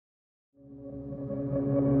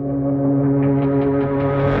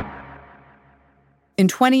In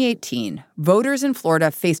 2018, voters in Florida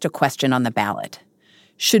faced a question on the ballot.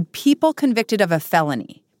 Should people convicted of a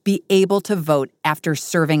felony be able to vote after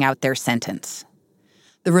serving out their sentence?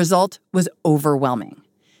 The result was overwhelming.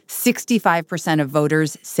 65% of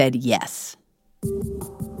voters said yes.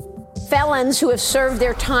 Felons who have served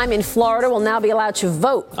their time in Florida will now be allowed to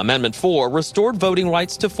vote. Amendment 4 restored voting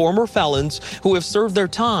rights to former felons who have served their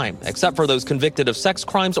time, except for those convicted of sex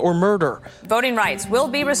crimes or murder. Voting rights will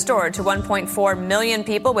be restored to 1.4 million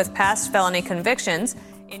people with past felony convictions.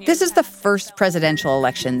 This is the first presidential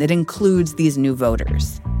election that includes these new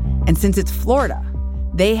voters. And since it's Florida,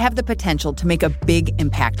 they have the potential to make a big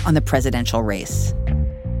impact on the presidential race.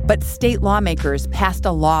 But state lawmakers passed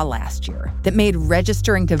a law last year that made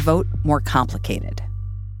registering to vote more complicated.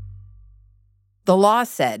 The law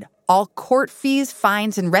said all court fees,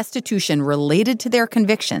 fines, and restitution related to their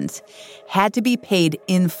convictions had to be paid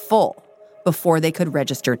in full before they could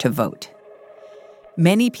register to vote.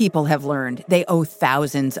 Many people have learned they owe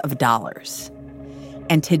thousands of dollars.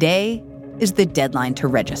 And today is the deadline to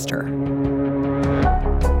register.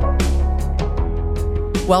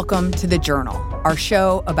 Welcome to The Journal, our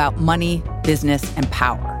show about money, business, and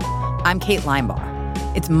power. I'm Kate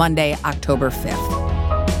Linebaugh. It's Monday, October 5th.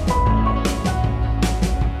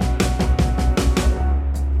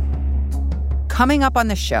 Coming up on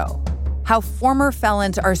the show, how former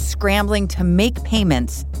felons are scrambling to make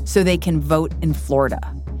payments so they can vote in Florida,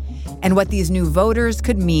 and what these new voters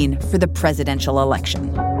could mean for the presidential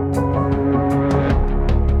election.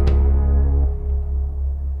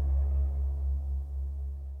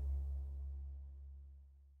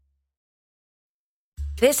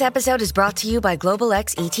 This episode is brought to you by Global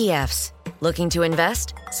X ETFs. Looking to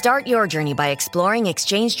invest? Start your journey by exploring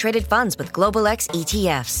exchange-traded funds with Global X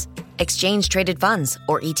ETFs. Exchange-traded funds,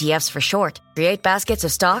 or ETFs for short, create baskets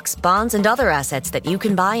of stocks, bonds, and other assets that you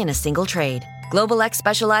can buy in a single trade. Global X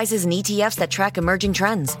specializes in ETFs that track emerging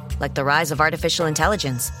trends, like the rise of artificial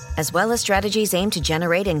intelligence, as well as strategies aimed to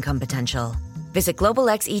generate income potential. Visit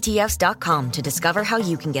globalxetfs.com to discover how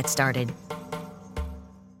you can get started.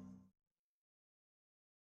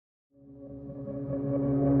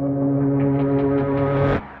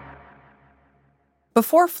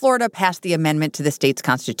 Before Florida passed the amendment to the state's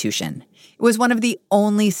constitution, it was one of the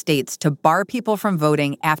only states to bar people from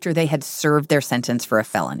voting after they had served their sentence for a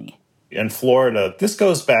felony. In Florida, this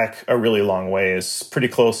goes back a really long ways, pretty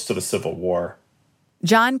close to the Civil War.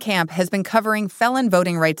 John Kamp has been covering felon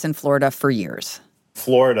voting rights in Florida for years.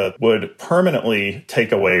 Florida would permanently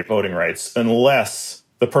take away voting rights unless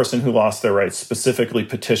the person who lost their rights specifically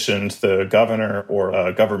petitioned the governor or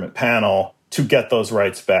a government panel to get those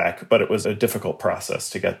rights back, but it was a difficult process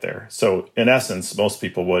to get there. So in essence, most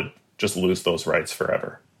people would just lose those rights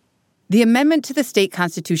forever. The amendment to the state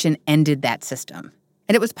constitution ended that system,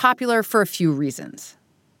 and it was popular for a few reasons.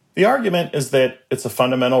 The argument is that it's a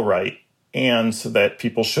fundamental right and that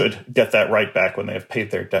people should get that right back when they have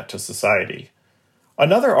paid their debt to society.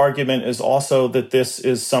 Another argument is also that this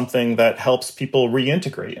is something that helps people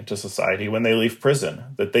reintegrate into society when they leave prison,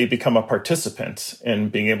 that they become a participant in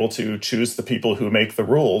being able to choose the people who make the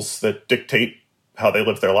rules that dictate how they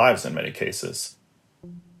live their lives in many cases.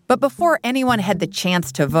 But before anyone had the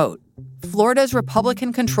chance to vote, Florida's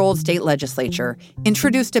Republican-controlled state legislature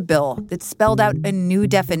introduced a bill that spelled out a new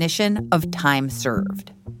definition of time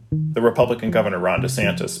served. The Republican Governor Ron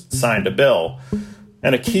DeSantis signed a bill,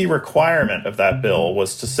 and a key requirement of that bill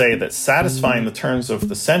was to say that satisfying the terms of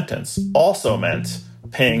the sentence also meant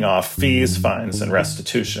paying off fees, fines, and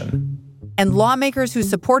restitution. And lawmakers who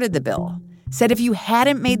supported the bill said if you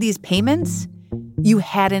hadn't made these payments, you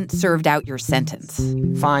hadn't served out your sentence.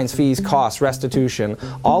 Fines, fees, costs, restitution,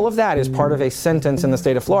 all of that is part of a sentence in the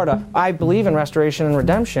state of Florida. I believe in restoration and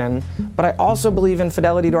redemption, but I also believe in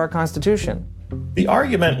fidelity to our Constitution. The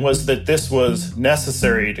argument was that this was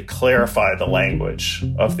necessary to clarify the language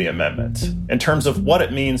of the amendment in terms of what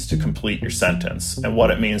it means to complete your sentence and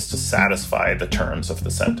what it means to satisfy the terms of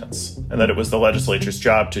the sentence, and that it was the legislature's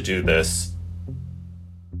job to do this.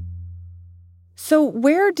 So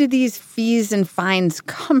where do these fees and fines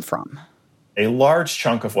come from? A large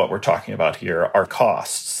chunk of what we're talking about here are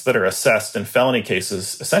costs that are assessed in felony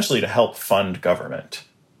cases essentially to help fund government.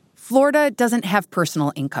 Florida doesn't have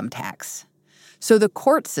personal income tax. So the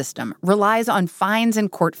court system relies on fines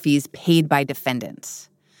and court fees paid by defendants.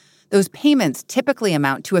 Those payments typically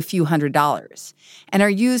amount to a few $100s and are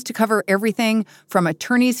used to cover everything from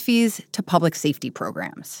attorney's fees to public safety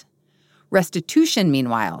programs. Restitution,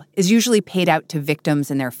 meanwhile, is usually paid out to victims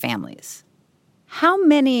and their families. How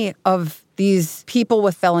many of these people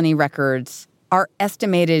with felony records are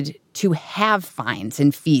estimated to have fines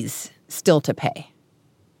and fees still to pay?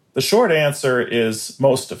 The short answer is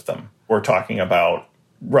most of them. We're talking about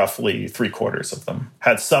roughly 3/4 of them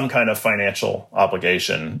had some kind of financial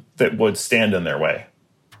obligation that would stand in their way.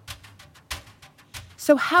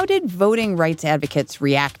 So how did voting rights advocates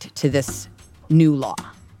react to this new law?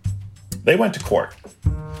 They went to court.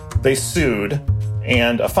 They sued,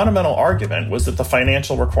 and a fundamental argument was that the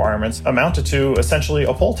financial requirements amounted to essentially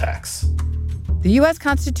a poll tax. The U.S.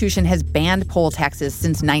 Constitution has banned poll taxes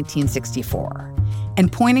since 1964.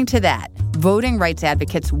 And pointing to that, voting rights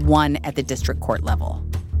advocates won at the district court level.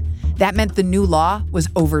 That meant the new law was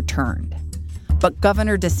overturned. But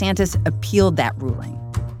Governor DeSantis appealed that ruling.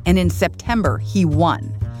 And in September, he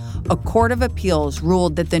won. A court of appeals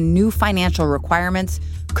ruled that the new financial requirements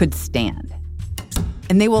could stand.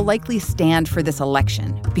 And they will likely stand for this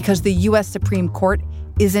election because the U.S. Supreme Court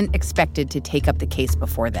isn't expected to take up the case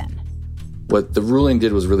before then. What the ruling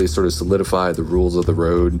did was really sort of solidify the rules of the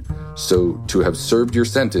road. So to have served your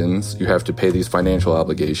sentence, you have to pay these financial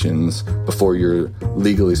obligations before you're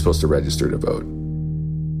legally supposed to register to vote.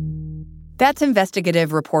 That's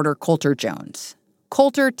investigative reporter Coulter Jones.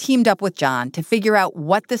 Coulter teamed up with John to figure out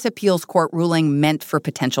what this appeals court ruling meant for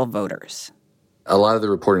potential voters. A lot of the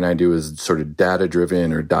reporting I do is sort of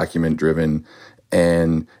data-driven or document-driven,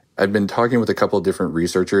 and I've been talking with a couple of different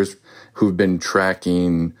researchers who've been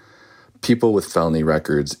tracking people with felony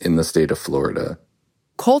records in the state of Florida.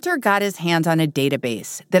 Coulter got his hands on a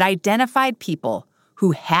database that identified people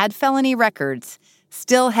who had felony records,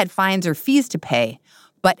 still had fines or fees to pay,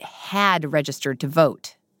 but had registered to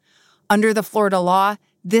vote. Under the Florida law,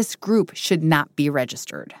 this group should not be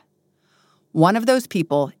registered. One of those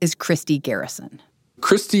people is Christy Garrison.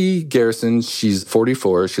 Christy Garrison, she's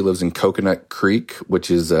 44. She lives in Coconut Creek,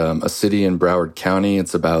 which is a city in Broward County.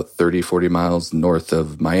 It's about 30, 40 miles north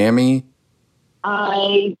of Miami.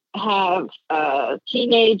 I have a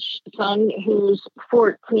teenage son who's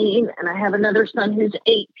 14, and I have another son who's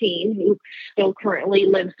 18 who still currently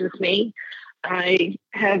lives with me. I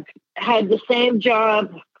have had the same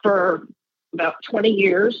job for about 20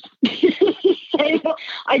 years. So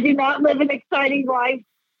I do not live an exciting life.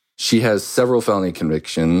 She has several felony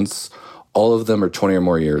convictions. All of them are 20 or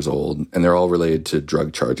more years old, and they're all related to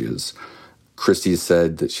drug charges. Christy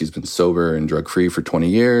said that she's been sober and drug-free for 20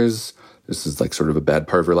 years. This is like sort of a bad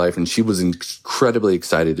part of her life. And she was incredibly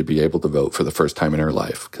excited to be able to vote for the first time in her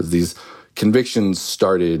life because these convictions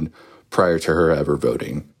started prior to her ever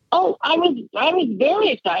voting. Oh, I was very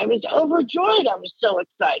excited. I was overjoyed. I was so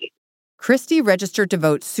excited. Christy registered to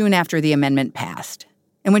vote soon after the amendment passed.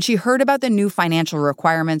 And when she heard about the new financial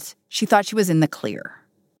requirements, she thought she was in the clear.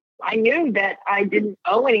 I knew that I didn't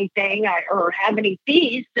owe anything or have any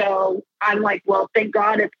fees. So I'm like, well, thank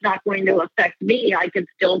God it's not going to affect me. I can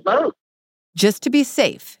still vote. Just to be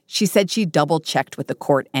safe, she said she double-checked with the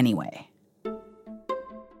court anyway.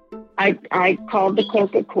 I called the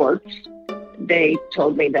clerk of courts. They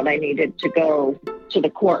told me that I needed to go to the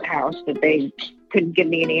courthouse, that they couldn't give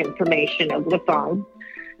me any information over the phone.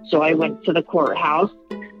 So I went to the courthouse.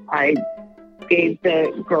 I gave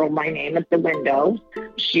the girl my name at the window.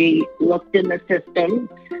 She looked in the system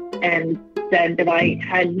and said that I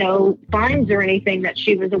had no fines or anything that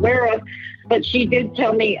she was aware of. But she did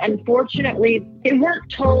tell me, unfortunately, they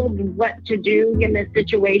weren't told what to do in this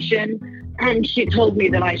situation. And she told me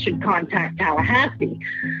that I should contact Tallahassee.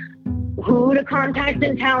 Who to contact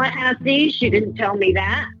in Tallahassee? She didn't tell me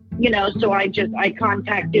that. So I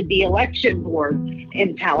contacted the election board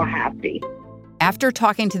in Tallahassee. After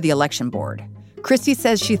talking to the election board, Christy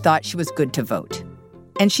says she thought she was good to vote.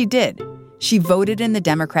 And she did. She voted in the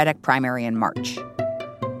Democratic primary in March.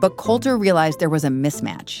 But Coulter realized there was a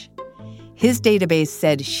mismatch. His database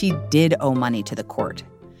said she did owe money to the court.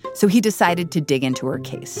 So he decided to dig into her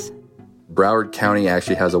case. Broward County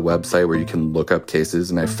actually has a website where you can look up cases,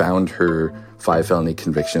 and I found her 5 felony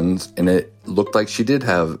convictions, and it looked like she did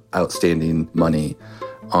have outstanding money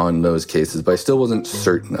on those cases, but I still wasn't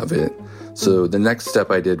certain of it. So the next step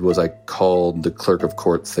I did was I called the clerk of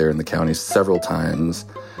courts there in the county several times,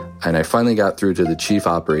 and I finally got through to the chief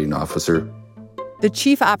operating officer. The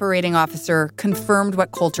chief operating officer confirmed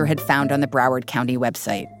what Coulter had found on the Broward County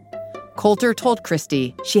website. Coulter told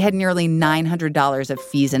Christy she had nearly $900 of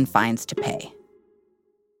fees and fines to pay.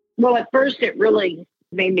 Well, at first it really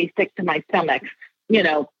made me sick to my stomach,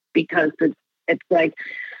 because it's like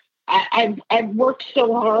I've worked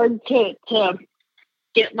so hard to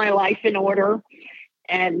get my life in order.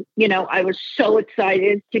 And, I was so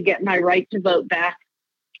excited to get my right to vote back.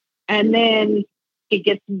 And then it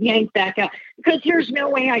gets yanked back out because there's no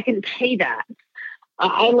way I can pay that.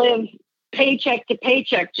 I live paycheck to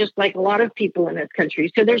paycheck, just like a lot of people in this country.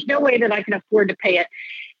 So there's no way that I can afford to pay it.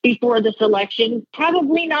 before this election,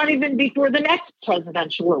 probably not even before the next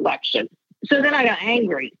presidential election. So then I got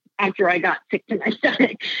angry after I got sick to my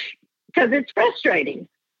stomach because it's frustrating.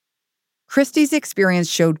 Christie's experience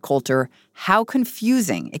showed Coulter how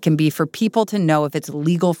confusing it can be for people to know if it's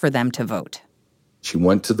legal for them to vote. She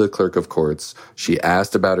went to the clerk of courts. She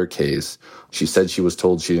asked about her case. She said she was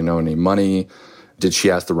told she didn't owe any money. Did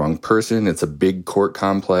she ask the wrong person? It's a big court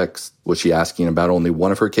complex. Was she asking about only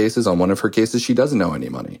one of her cases? On one of her cases, she doesn't owe any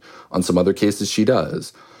money. On some other cases, she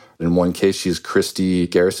does. In one case, she's Christy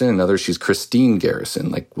Garrison. In another, she's Christine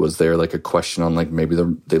Garrison. Was there a question on maybe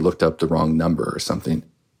they looked up the wrong number or something?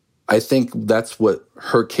 I think that's what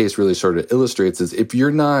her case really sort of illustrates is if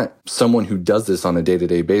you're not someone who does this on a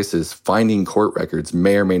day-to-day basis, finding court records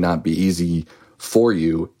may or may not be easy for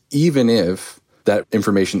you, even if that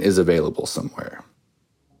information is available somewhere.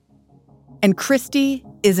 And Christy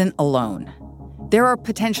isn't alone. There are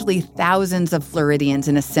potentially thousands of Floridians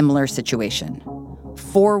in a similar situation,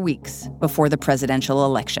 4 weeks before the presidential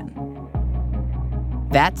election.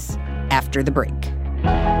 That's after the break.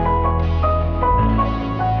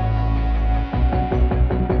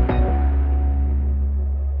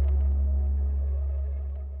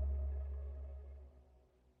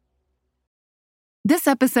 This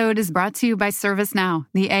episode is brought to you by ServiceNow,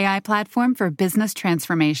 the AI platform for business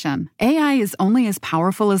transformation. AI is only as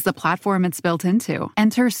powerful as the platform it's built into.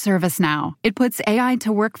 Enter ServiceNow. It puts AI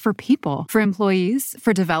to work for people, for employees,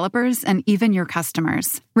 for developers, and even your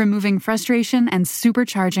customers, removing frustration and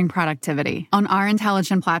supercharging productivity. On our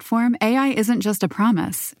intelligent platform, AI isn't just a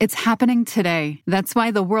promise. It's happening today. That's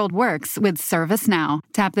why the world works with ServiceNow.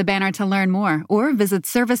 Tap the banner to learn more or visit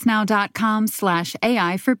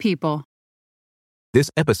servicenow.com/AI for people. This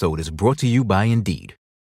episode is brought to you by Indeed.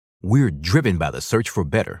 We're driven by the search for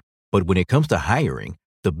better, but when it comes to hiring,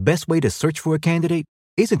 the best way to search for a candidate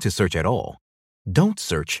isn't to search at all. Don't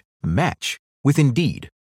search, match with Indeed.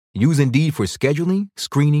 Use Indeed for scheduling,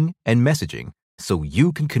 screening, and messaging so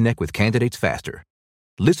you can connect with candidates faster.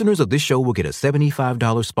 Listeners of this show will get a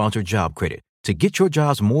 $75 sponsored job credit to get your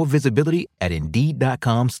jobs more visibility at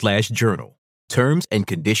Indeed.com/journal. Terms and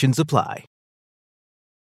conditions apply.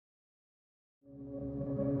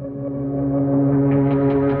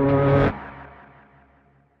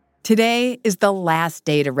 Today is the last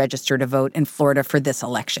day to register to vote in Florida for this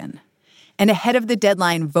election. And ahead of the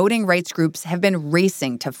deadline, voting rights groups have been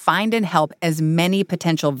racing to find and help as many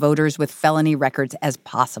potential voters with felony records as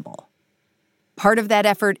possible. Part of that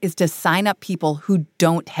effort is to sign up people who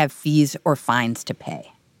don't have fees or fines to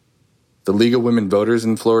pay. The League of Women Voters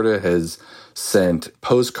in Florida has sent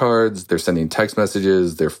postcards, they're sending text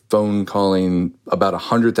messages, they're phone calling about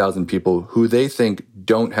 100,000 people who they think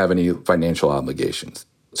don't have any financial obligations.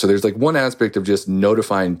 So there's one aspect of just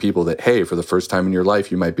notifying people that, hey, for the first time in your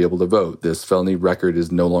life, you might be able to vote. This felony record is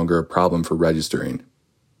no longer a problem for registering.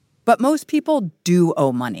 But most people do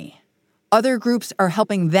owe money. Other groups are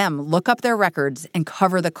helping them look up their records and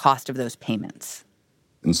cover the cost of those payments.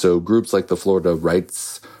 And so groups like the Florida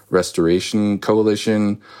Rights Restoration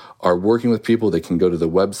Coalition are working with people. They can go to the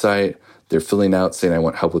website. They're filling out saying, I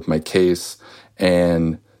want help with my case.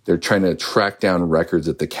 And they're trying to track down records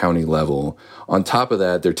at the county level. On top of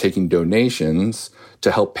that, they're taking donations to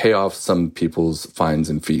help pay off some people's fines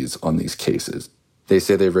and fees on these cases. They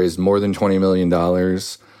say they've raised more than $20 million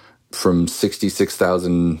from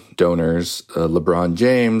 66,000 donors. LeBron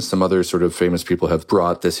James, some other sort of famous people have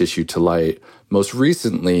brought this issue to light. Most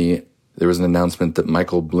recently, there was an announcement that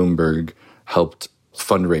Michael Bloomberg helped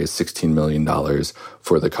fundraise $16 million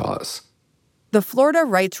for the cause. The Florida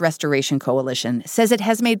Rights Restoration Coalition says it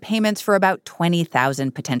has made payments for about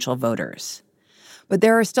 20,000 potential voters. But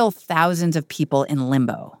there are still thousands of people in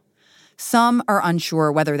limbo. Some are unsure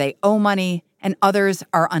whether they owe money, and others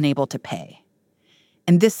are unable to pay.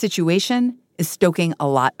 And this situation is stoking a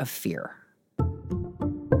lot of fear.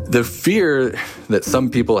 The fear that some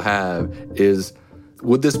people have is,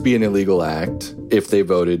 would this be an illegal act if they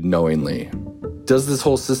voted knowingly? Does this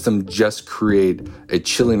whole system just create a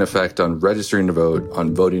chilling effect on registering to vote,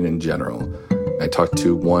 on voting in general? I talked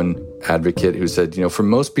to one advocate who said, for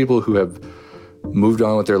most people who have moved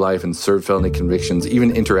on with their life and served felony convictions,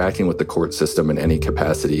 even interacting with the court system in any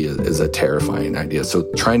capacity is a terrifying idea.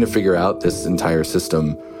 So trying to figure out this entire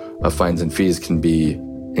system of fines and fees can be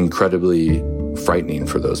incredibly frightening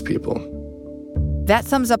for those people. That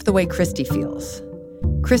sums up the way Christy feels.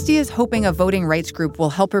 Christy is hoping a voting rights group will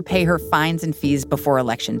help her pay her fines and fees before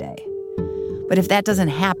Election Day. But if that doesn't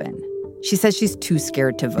happen, she says she's too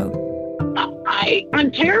scared to vote.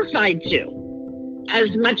 I'm terrified to.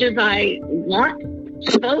 As much as I want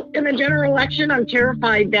to vote in the general election, I'm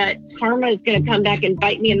terrified that karma is going to come back and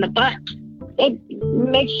bite me in the butt.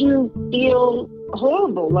 makes you feel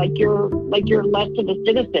horrible, like you're less of a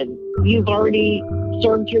citizen. You've already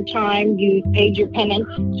served your time, you paid your penance,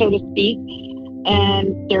 so to speak,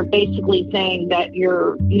 and they're basically saying that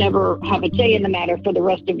you're never have a say in the matter for the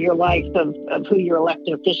rest of your life of who your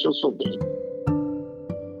elected officials will be.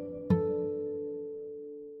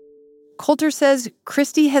 Coulter says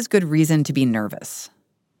Christie has good reason to be nervous.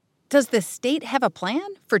 Does the state have a plan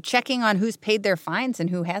for checking on who's paid their fines and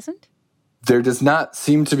who hasn't? There does not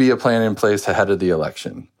seem to be a plan in place ahead of the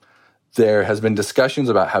election. There has been discussions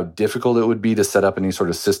about how difficult it would be to set up any sort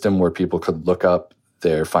of system where people could look up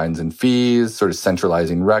their fines and fees, sort of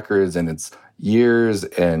centralizing records, and it's years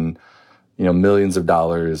and, millions of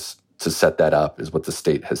dollars to set that up is what the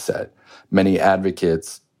state has said. Many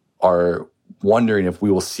advocates are wondering if we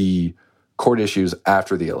will see court issues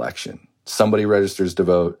after the election. Somebody registers to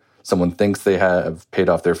vote, someone thinks they have paid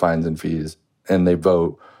off their fines and fees, and they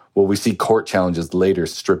vote. Will we see court challenges later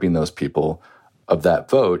stripping those people of that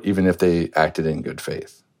vote, even if they acted in good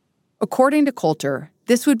faith? According to Coulter,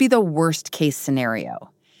 this would be the worst-case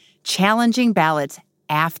scenario, challenging ballots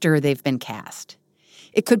after they've been cast.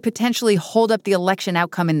 It could potentially hold up the election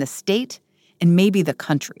outcome in the state and maybe the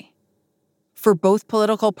country. For both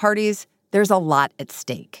political parties, there's a lot at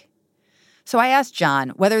stake. So I asked John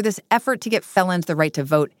whether this effort to get felons the right to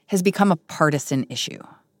vote has become a partisan issue.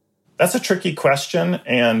 That's a tricky question,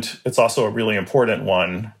 and it's also a really important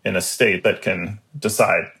one in a state that can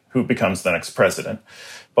decide who becomes the next president.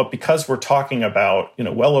 But because we're talking about,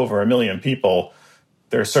 well over 1 million people,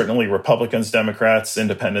 there are certainly Republicans, Democrats,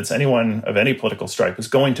 independents, anyone of any political stripe is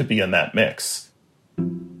going to be in that mix.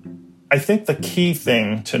 I think the key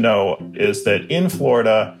thing to know is that in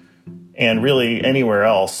Florida, and really anywhere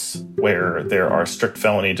else where there are strict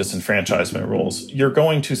felony disenfranchisement rules, you're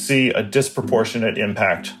going to see a disproportionate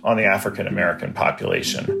impact on the African American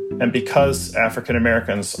population. And because African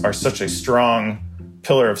Americans are such a strong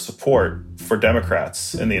pillar of support for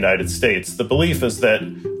Democrats in the United States, the belief is that,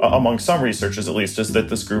 among some researchers at least, is that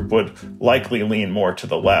this group would likely lean more to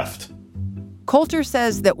the left. Coulter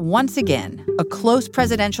says that once again, a close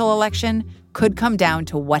presidential election could come down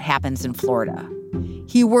to what happens in Florida.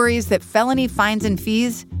 He worries that felony fines and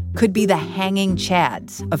fees could be the hanging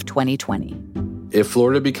chads of 2020. If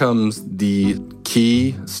Florida becomes the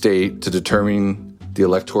key state to determine the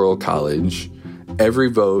Electoral College, every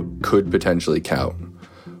vote could potentially count.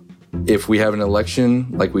 If we have an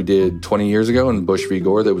election like we did 20 years ago in Bush v.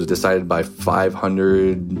 Gore that was decided by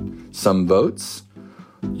 500 some votes,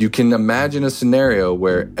 you can imagine a scenario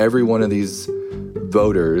where every one of these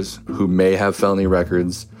voters who may have felony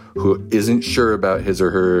records, who isn't sure about his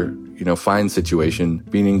or her, fine situation,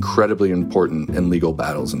 being incredibly important in legal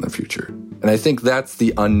battles in the future. And I think that's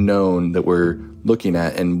the unknown that we're looking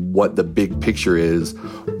at and what the big picture is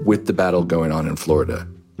with the battle going on in Florida.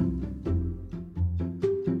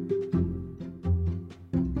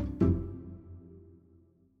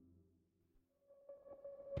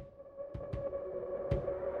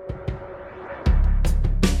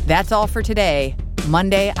 That's all for today,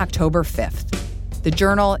 Monday, October 5th. The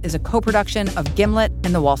Journal is a co-production of Gimlet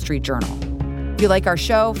and The Wall Street Journal. If you like our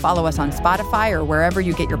show, follow us on Spotify or wherever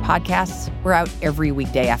you get your podcasts. We're out every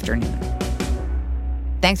weekday afternoon.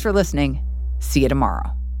 Thanks for listening. See you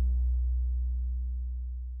tomorrow.